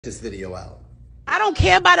this video out. I don't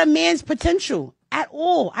care about a man's potential at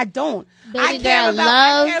all. I don't. I care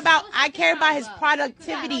about his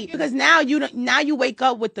productivity, because now you wake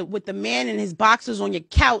up with the man in his boxers on your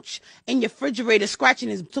couch in your refrigerator scratching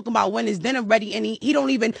his, talking about when his dinner ready, and he don't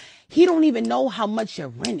even know how much your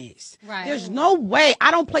rent is. Right. There's no way.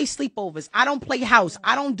 I don't play sleepovers. I don't play house.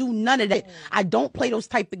 I don't do none of that. I don't play those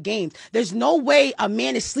type of games. There's no way a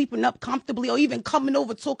man is sleeping up comfortably or even coming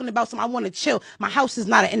over talking about something. I want to chill. My house is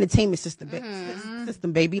not an entertainment system,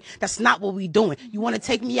 baby. That's not what we doing. You want to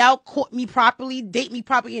take me out, court me properly, date me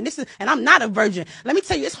properly, and I'm not a virgin. Let me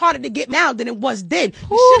tell you, it's harder to get now than it was then.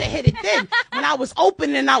 You should have hit it then when I was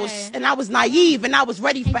open and I was naive and I was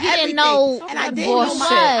ready for everything. And I didn't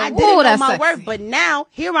know my worth. But now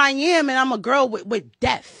here I am, and I'm a girl with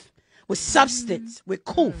depth, with substance, with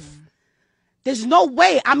coof. There's no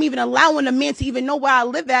way I'm even allowing a man to even know where I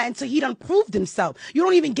live at until he done proved himself. You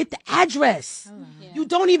don't even get the address. You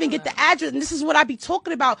don't even get the address. And this is what I be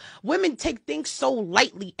talking about. Women take things so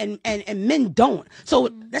lightly and men don't.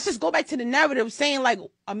 So let's just go back to the narrative saying like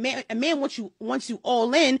a man wants you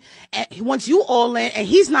all in, and he wants you all in, and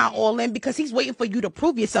he's not all in because he's waiting for you to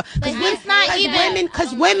prove yourself.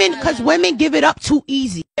 Because women give it up too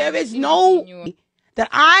easy. There is no that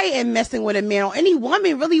I am messing with a man, or any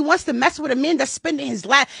woman really wants to mess with a man that's spending his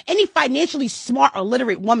last. Any financially smart or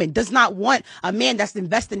literate woman does not want a man that's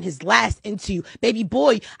investing his last into you. Baby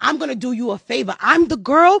boy, I'm going to do you a favor. I'm the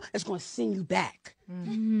girl that's going to send you back.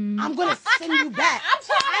 I'm going to send you back.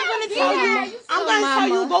 I'm going to tell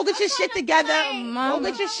you, go get your shit together. Go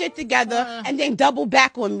get your shit together and then double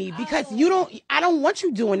back on me, because I don't want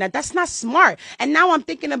you doing that. That's not smart. And now I'm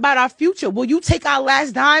thinking about our future. Will you take our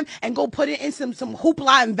last dime and go put it in some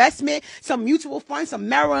hoopla investment, some mutual funds, some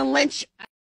Merrill Lynch